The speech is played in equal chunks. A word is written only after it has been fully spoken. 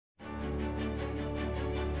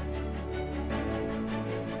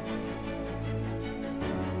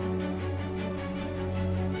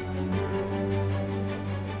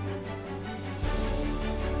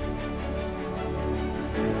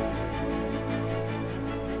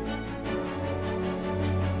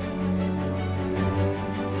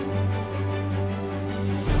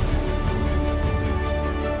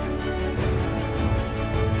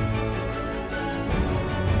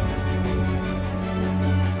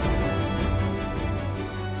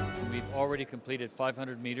already completed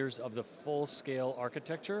 500 meters of the full-scale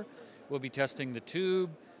architecture. We'll be testing the tube,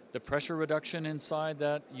 the pressure reduction inside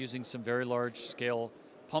that, using some very large-scale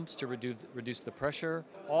pumps to reduce the pressure.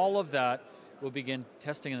 All of that we'll begin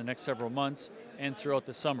testing in the next several months and throughout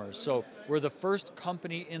the summer. So we're the first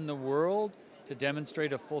company in the world to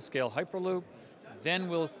demonstrate a full-scale Hyperloop. Then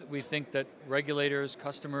we think that regulators,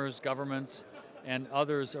 customers, governments, and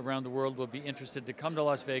others around the world will be interested to come to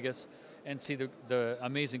Las Vegas and see the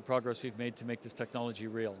amazing progress we've made to make this technology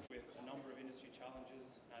real. With a number of industry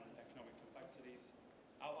challenges and economic complexities,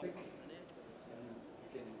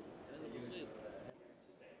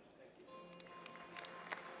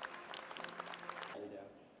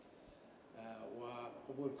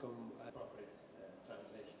 وقبولكم